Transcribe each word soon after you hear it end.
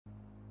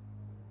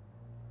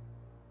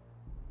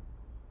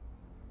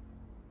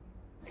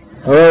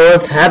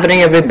What's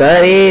happening,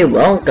 everybody?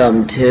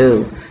 Welcome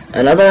to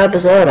another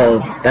episode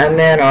of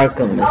Batman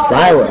Arkham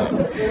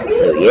Asylum.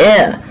 So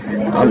yeah,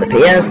 on the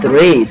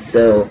PS3.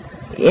 So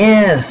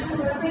yeah,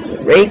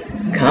 rate,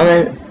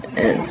 comment,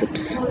 and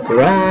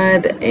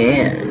subscribe,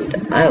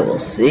 and I will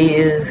see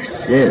you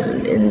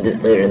soon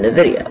later in the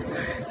video.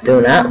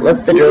 Do not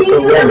let the Joker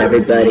win,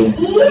 everybody.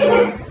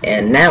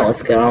 And now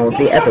let's get on with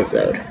the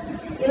episode.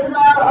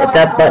 Hit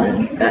that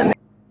button, Batman.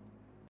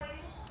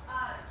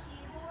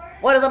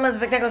 What is up, my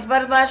spectacular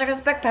spiders, my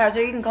spec powers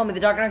here? You can call me the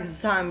Dark Knight because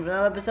it's time for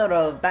another episode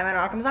of Batman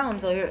Arkham Asylum.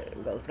 So here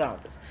we go, let's get on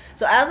with this.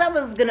 So as I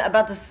was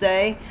about to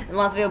say in the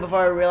last video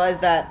before I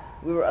realized that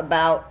we were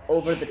about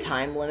over the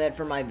time limit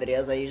for my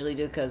videos I usually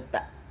do, because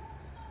that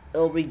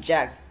it'll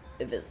reject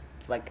if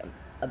it's like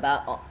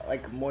about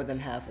like more than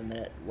half a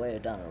minute way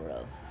down a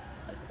row,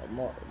 like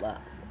more,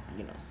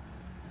 you know,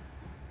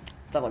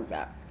 stuff like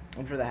that.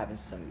 I'm sure that happens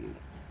to some of you,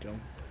 you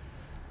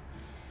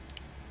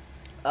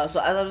know. So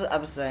as I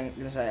was saying,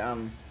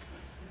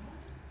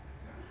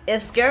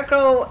 if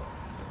Scarecrow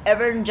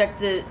ever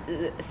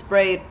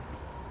sprayed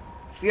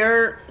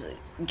fear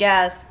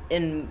gas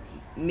in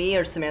me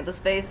or Samantha's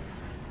face,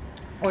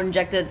 or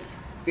injected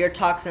fear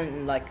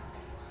toxin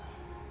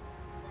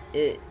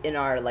in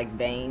our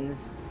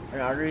veins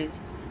and arteries,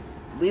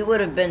 we would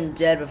have been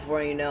dead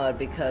before you know it,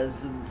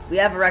 because we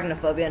have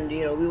arachnophobia, and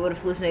we would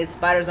have hallucinated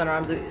spiders on our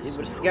arms. It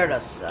would have scared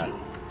us.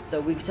 So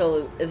we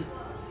totally,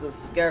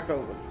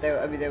 Scarecrow, they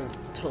would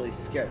totally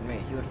scared me.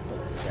 He would have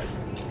totally scared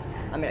me.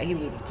 I mean, he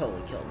would have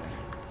totally killed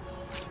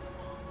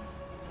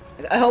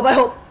me. I hope.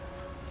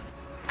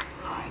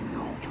 I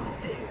know you're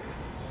there.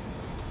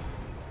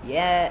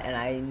 Yeah, and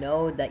I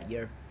know that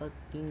your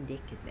fucking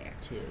dick is there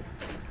too.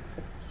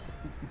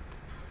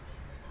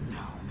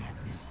 Now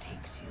madness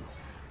takes you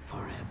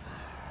forever.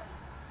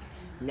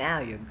 Now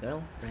your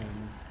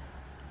girlfriend's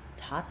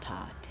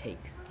Tata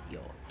takes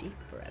your dick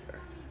forever.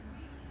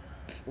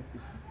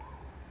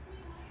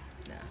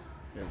 Nah,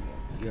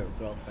 your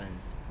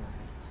girlfriend's.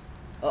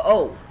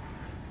 Oh.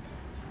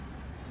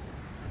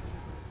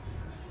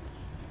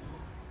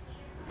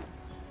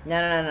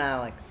 No,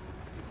 like.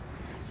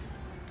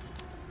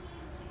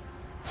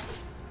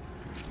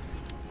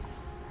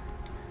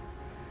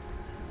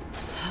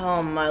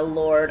 Oh my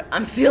lord,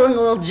 I'm feeling a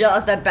little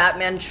jealous that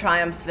Batman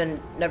Triumph and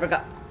never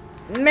got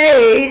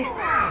made. There you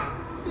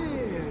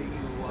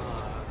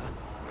are.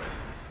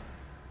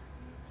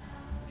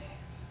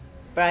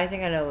 But I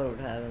think I know what would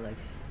happen, like.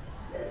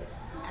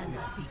 And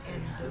at the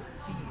end of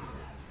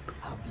fear,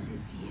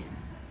 oblivion.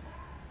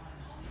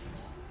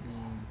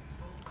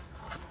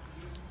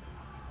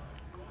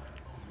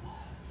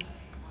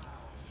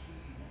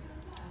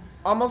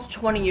 Almost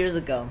 20 years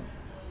ago,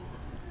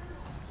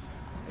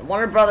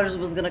 Warner Brothers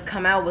was gonna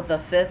come out with a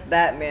 5th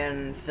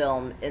Batman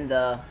film in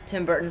the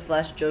Tim Burton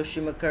 / Joe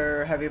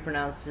Schumacher, however you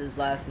pronounce his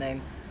last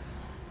name,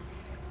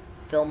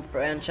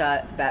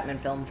 Batman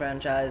film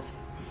franchise.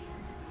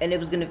 And it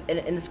was gonna,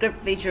 in the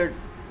script featured,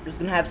 it was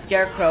gonna have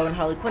Scarecrow and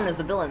Harley Quinn as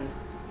the villains.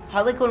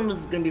 Harley Quinn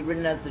was gonna be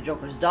written as the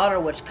Joker's daughter,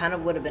 which kind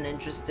of would have been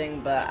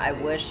interesting, but I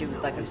wish she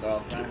was like a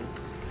girlfriend.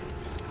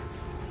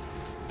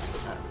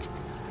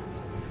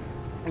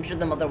 I'm sure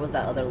the mother was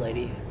that other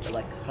lady, or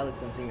like Harley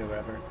Quinn Senior or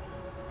whatever.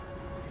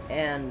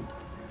 And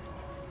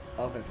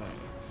okay,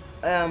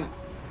 fine.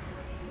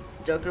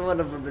 Joker would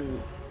have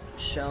been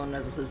shown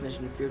as a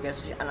hallucination of fear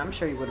gas, and I'm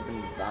sure he would have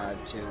been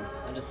revived too.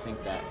 I just think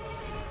that.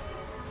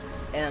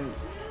 And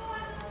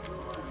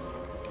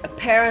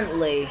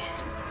apparently,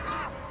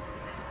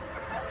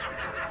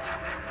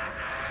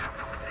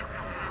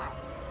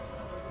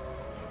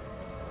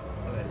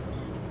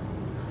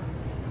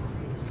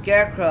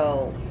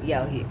 Scarecrow,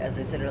 yeah, as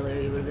I said earlier,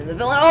 he would have been the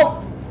villain.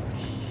 Oh!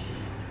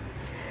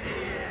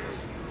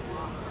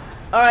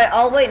 Alright,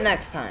 I'll wait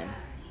next time.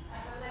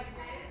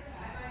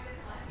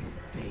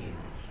 You failed.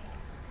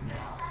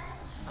 Now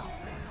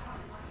suffer.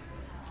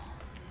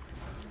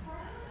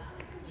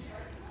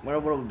 What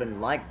it would have been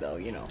like, though,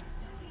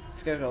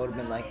 Scarecrow would have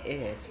been like,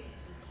 hey,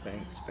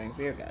 spraying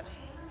fear gas.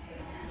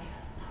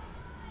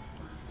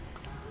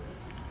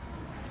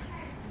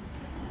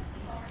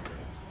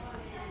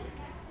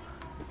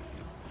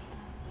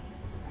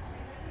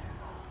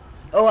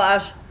 Oh,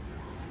 Ash.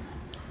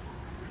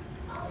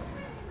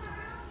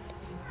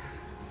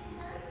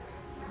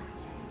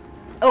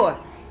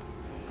 Oh.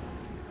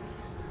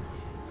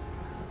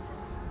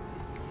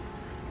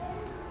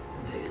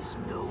 There's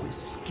no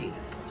escape.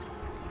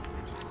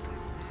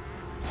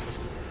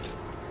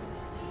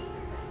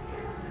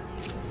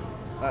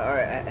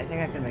 Alright, I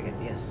think I can make it,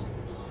 yes.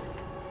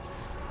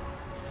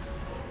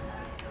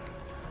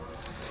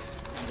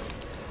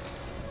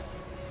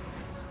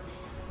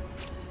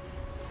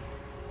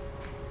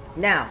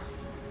 Now.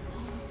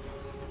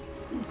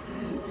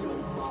 Your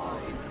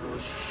mind will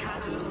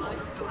shatter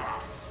like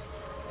glass.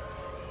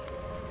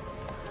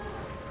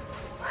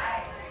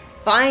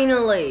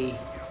 Finally!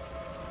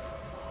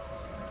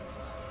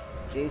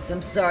 Jeez,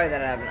 I'm sorry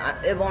that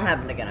happened. It won't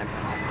happen again, I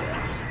promise you.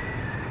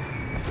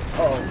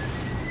 Oh.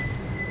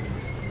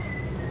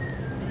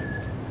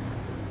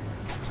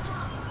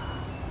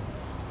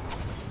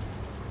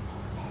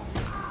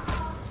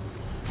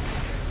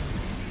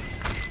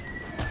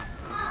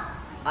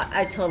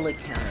 I totally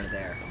counter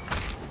there.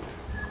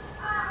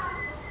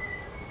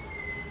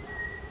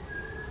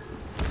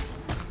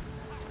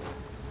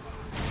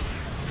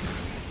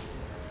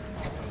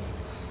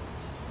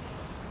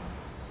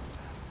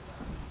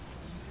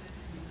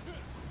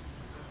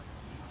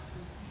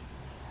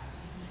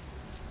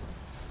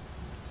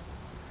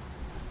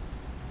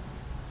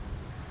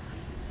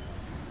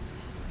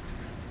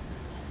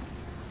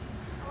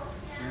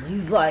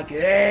 He's like,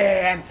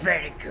 hey, I'm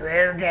Freddy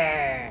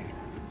Krueger.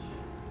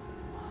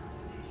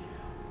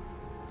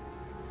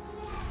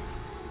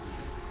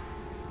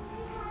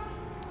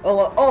 Oh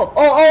Lord, oh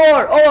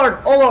Lord,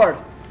 oh Lord.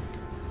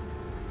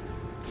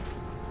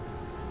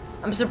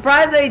 I'm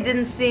surprised they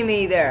didn't see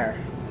me there.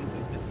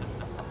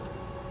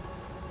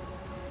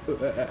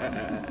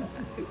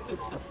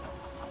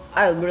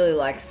 I really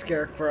like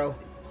Scarecrow.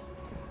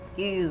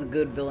 He's a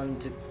good villain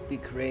to be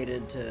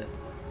created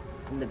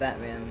in the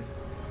Batman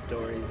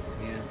stories,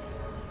 yeah.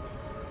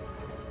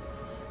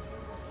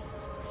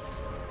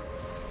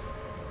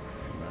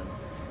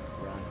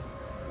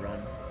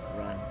 Run.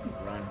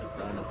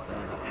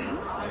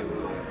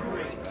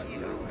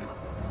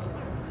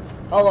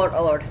 Oh Lord,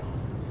 oh Lord.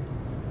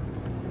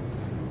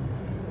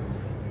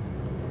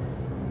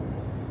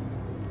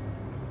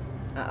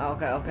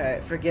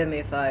 Okay. Forgive me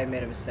if I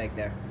made a mistake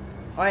there.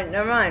 Alright,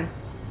 never mind.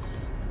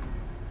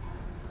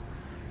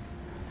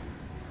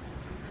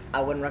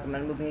 I wouldn't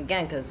recommend moving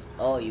again, because,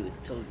 oh, you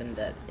would totally been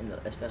dead,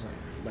 especially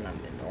when I'm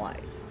in the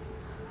light.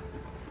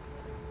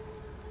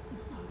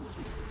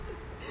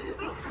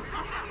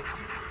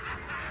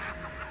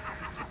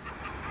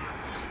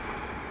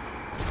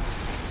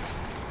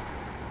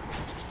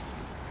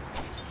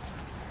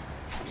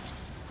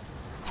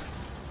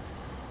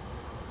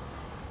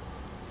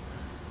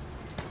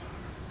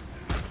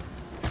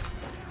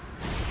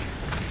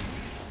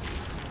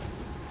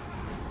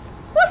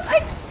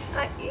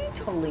 You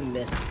totally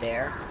missed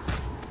there.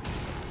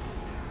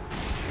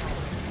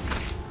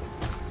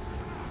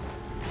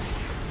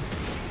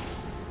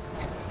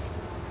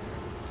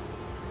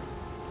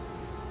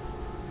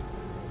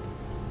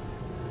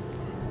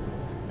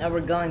 Now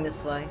we're going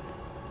this way.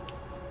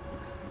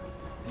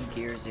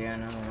 Gears here, I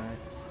know, right?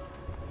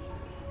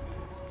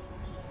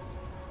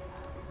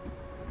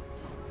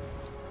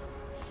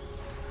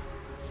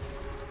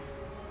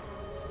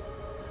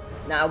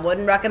 Now I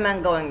wouldn't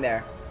recommend going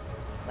there.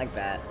 Like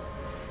that.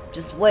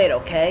 Just wait,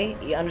 okay?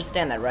 You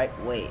understand that, right?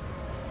 Wait.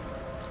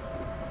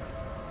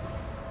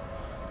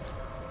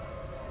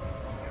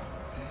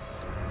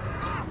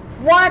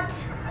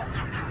 What?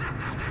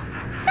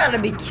 Gotta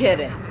be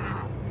kidding.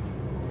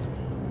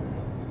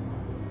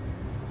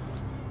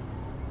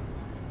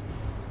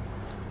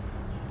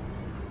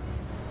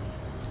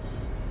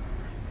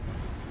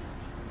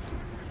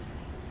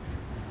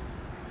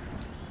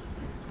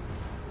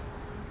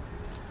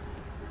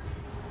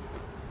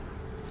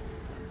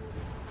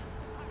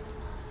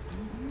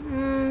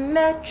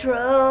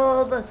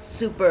 Metro, the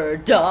super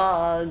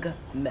dog.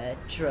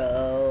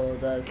 Metro,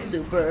 the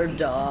super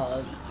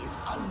dog.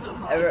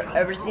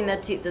 Ever seen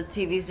that the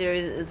TV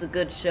series? Is a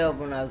good show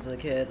when I was a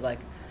kid. Like,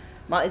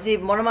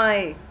 one of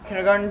my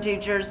kindergarten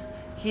teachers,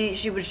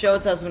 she would show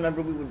it to us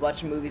whenever we would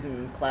watch movies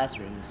in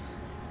classrooms.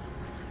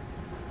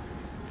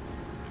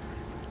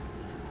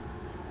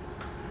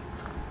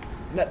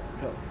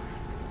 Metro,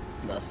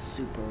 the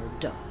super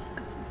dog.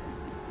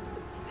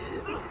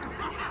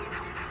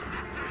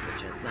 There's a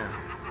chance now.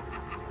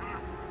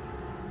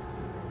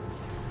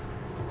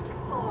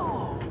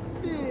 Oh,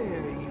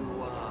 there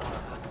you are.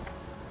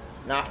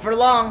 Not for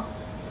long.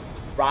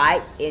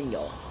 Right in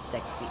your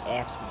sexy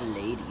ass with the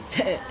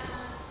ladies.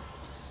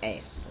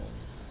 Asshole.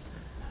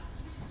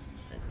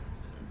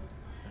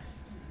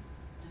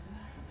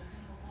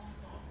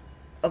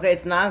 Okay,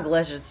 it's not a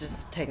glitch, it's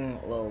just taking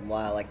a little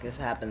while. Like, this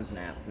happens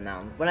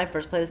now. When I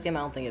first played this game, I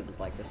don't think it was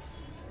like this.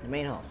 The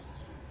main home.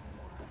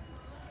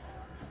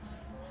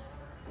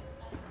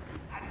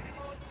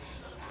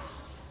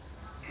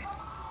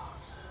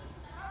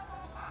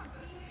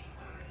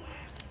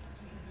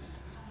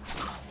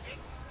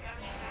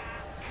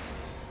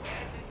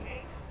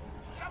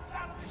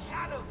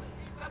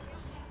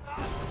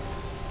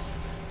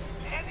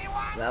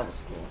 That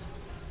was cool.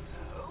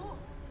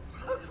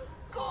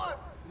 Good.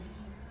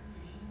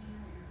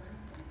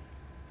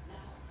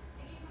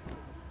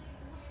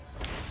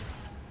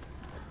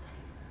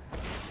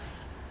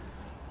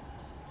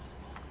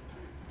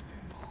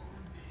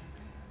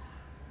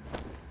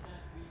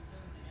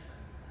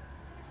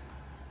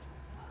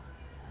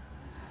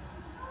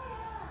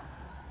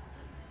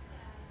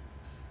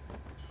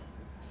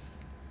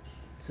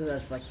 So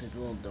that's like the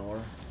little door.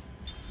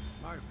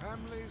 My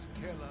family's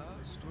killer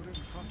stood in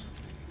front of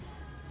me.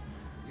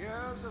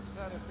 Years of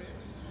therapy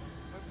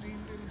have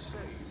deemed him safe.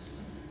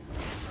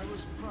 I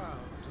was proud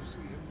to see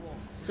him walk.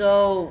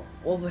 So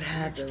what would In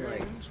happen, like?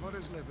 exchange for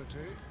his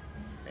liberty,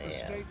 the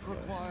Yeah, state of course.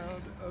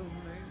 required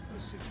only a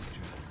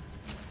signature.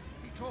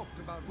 He talked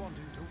about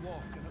wanting to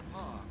walk in a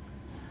park.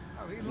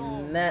 How he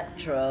longed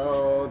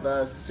Metro,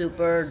 the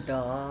super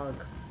dog.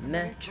 And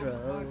then he Metro,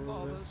 took my the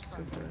father's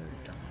super family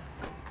dog.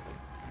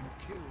 and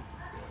killed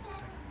the girl.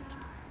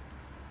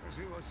 as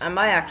he was I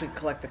might actually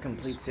collect the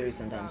complete series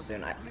sometime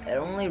soon. It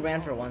only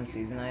ran for one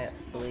season, I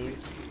believe.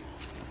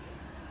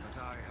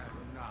 but I had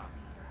none.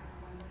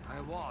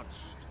 I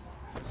watched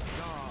as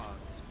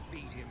guards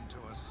beat him to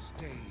a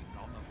stain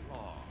on the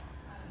floor.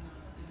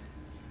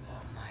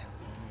 Oh my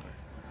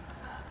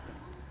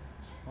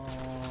lord.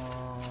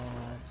 Oh,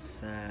 that's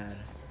sad.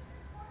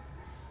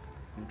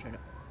 I'm trying to...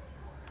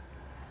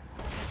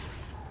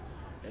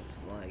 It's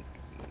like...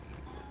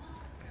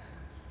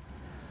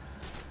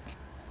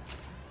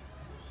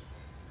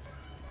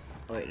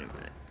 Wait a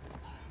minute.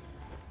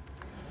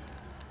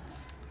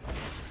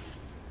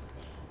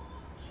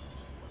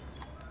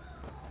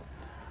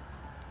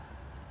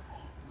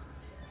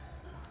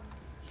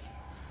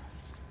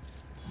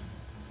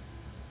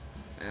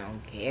 I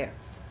don't care.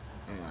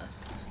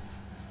 Unless...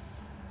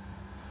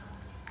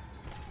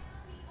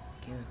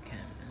 Give a cat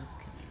else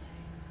can be.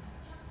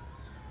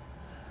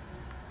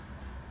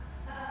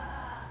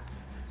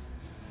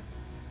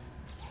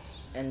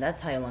 And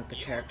that's how you unlock the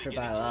character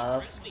by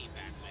love.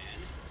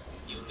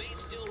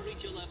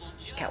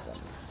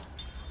 Catwoman.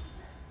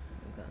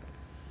 Okay.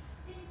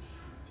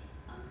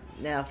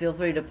 Now feel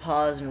free to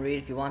pause and read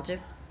if you want to.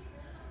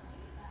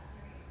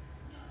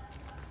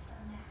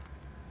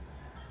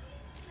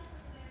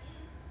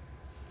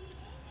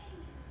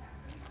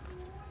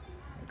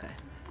 Okay.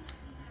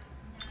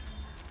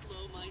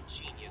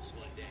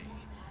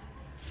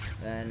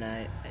 And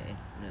I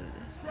know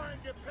this. Try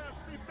and get past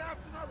me,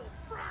 bats, and I will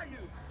fry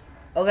you.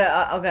 Okay,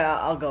 okay,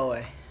 I'll go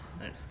away.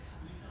 I'm just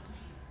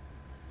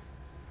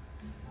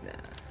nah.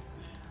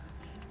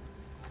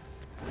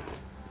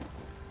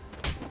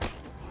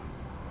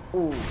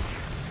 Ooh.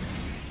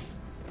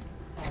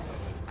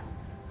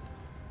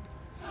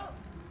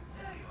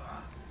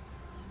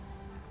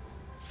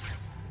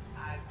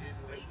 I've been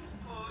waiting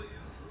for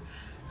you.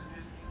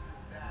 Listening to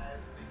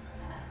sighs,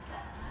 making you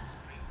drop to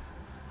sleep.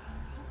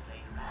 You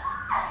played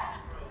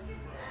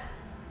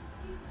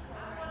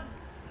around,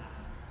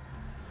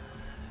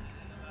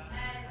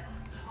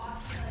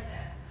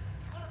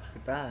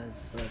 Surprise,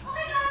 but Oh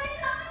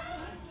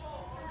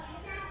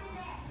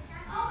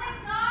my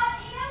god,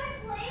 it's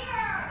coming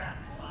later!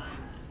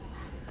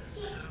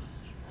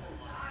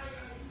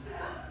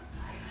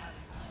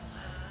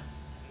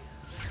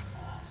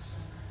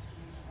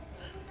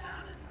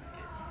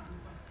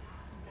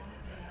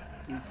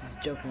 he's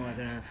just joking like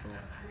an asshole.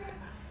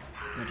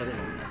 No, joking like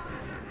an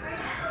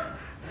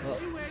asshole.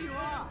 See where you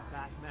are,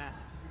 Batman.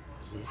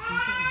 Listen to me.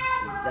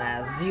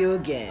 Zaz you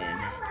again.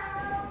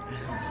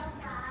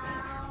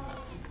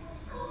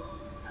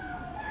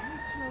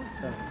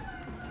 Closer.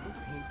 We'll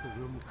paint the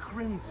room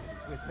crimson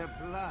with her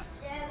blood.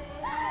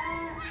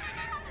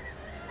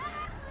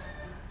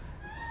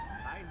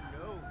 I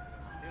know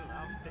you're still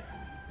out there.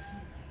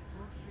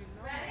 Won't be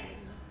long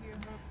when you hear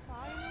her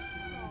final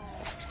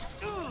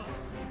song.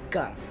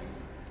 Got him.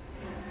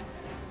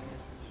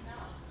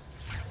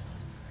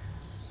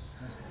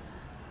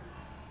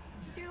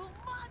 You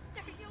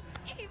monster! You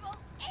evil,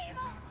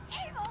 evil,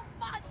 evil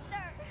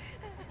monster!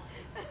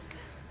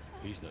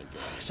 He's not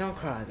going. Don't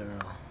cry,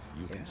 girl.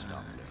 You can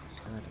stop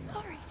now.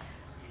 Sorry.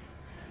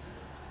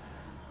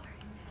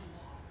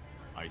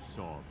 I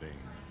saw Bane.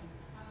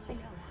 I know.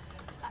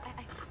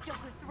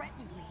 Joker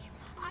threatened me.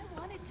 I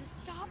wanted to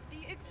stop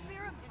the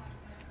experiment.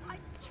 I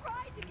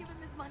tried to give him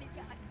his money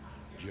back.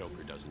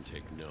 Joker doesn't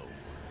take no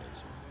for an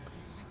answer.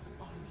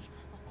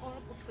 A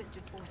horrible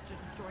twisted force to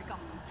destroy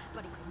Gotham,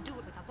 but he couldn't do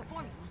it without the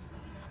formula.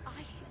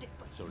 I hid it,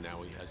 but So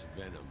now he has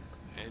Venom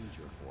and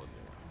your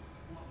formula.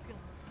 God,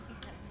 he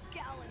has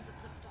gallons of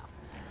the stuff.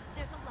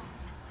 There's a lab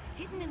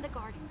hidden in the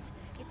gardens.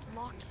 It's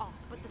locked off,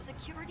 but the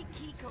security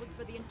key codes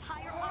for the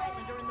entire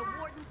island are in the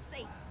warden's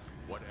safe.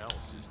 What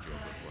else is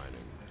Joker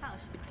planning? How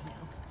should I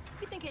know?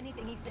 You think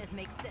anything he says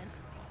makes sense?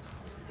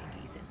 I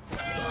think he's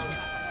insane.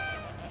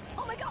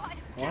 Oh my god!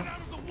 What?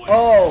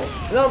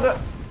 Oh! No, girl!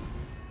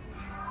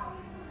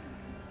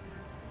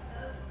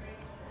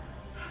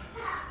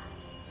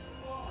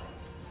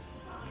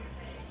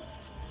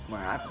 Where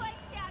happened?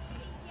 Like that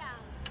big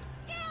young.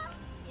 Still,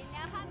 you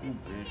know how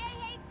Mr. J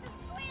hates the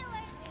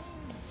squealers.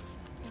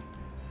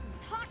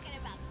 Talking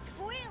about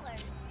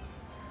squealers.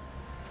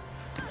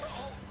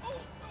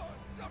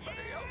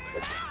 Somebody help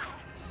me!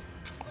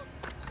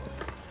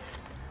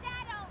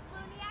 That old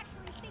loony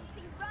actually thinks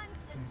he runs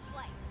this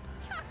place.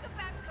 Talk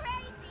about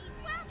crazy.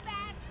 Well,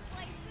 bad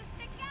places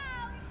to go.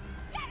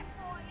 Get it,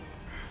 boys.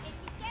 If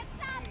he gets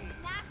up,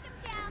 knock him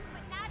down,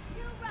 but not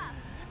too rough.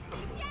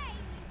 Mr. J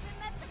keeps him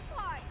at the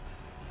party.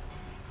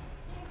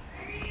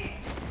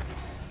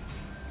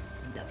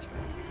 That's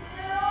right.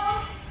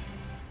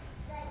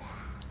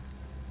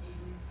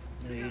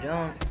 No, you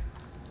don't.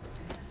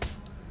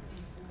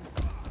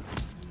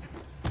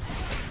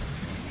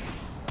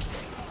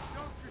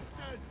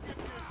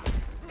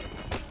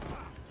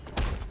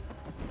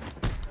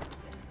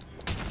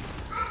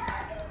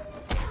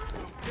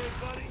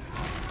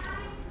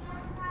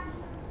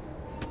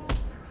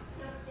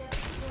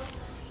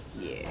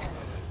 Yeah.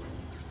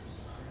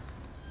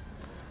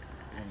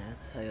 And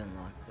that's how you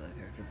unlock the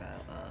character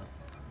battle.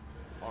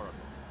 Horrible.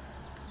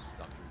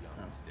 Dr.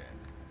 Young is dead.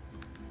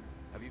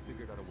 Have you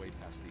figured out a way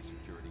past these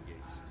security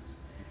gates?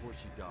 Before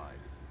she died,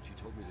 she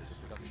told me there's a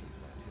production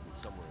plant hidden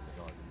somewhere in the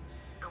gardens.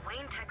 The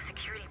Wayne Tech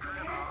security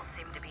protocols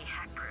seem to be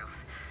hack-proof.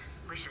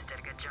 Lucius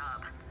did a good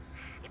job.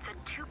 It's a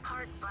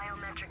two-part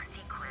biometric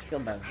sequence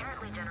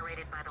apparently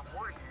generated by the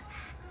Warden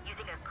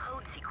using a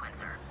code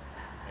sequencer.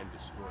 And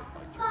destroyed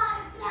by Joker.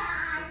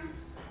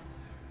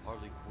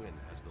 Harley Quinn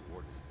has the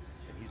Warden,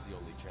 and he's the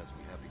only chance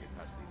we have to get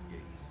past these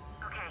gates.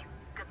 Okay,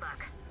 good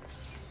luck.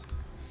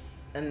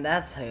 And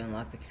that's how you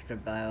unlock the character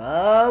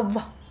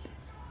bio.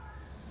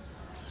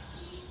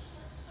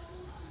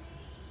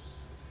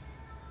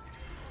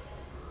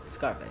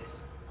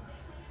 Scarface.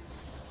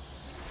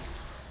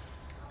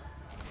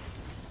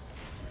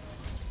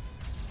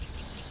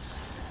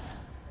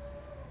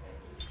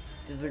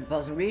 Feel free to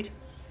pause and read.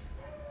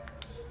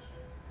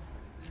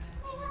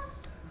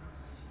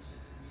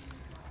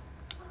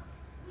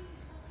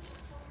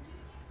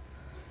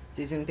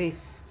 See you soon.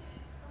 Peace.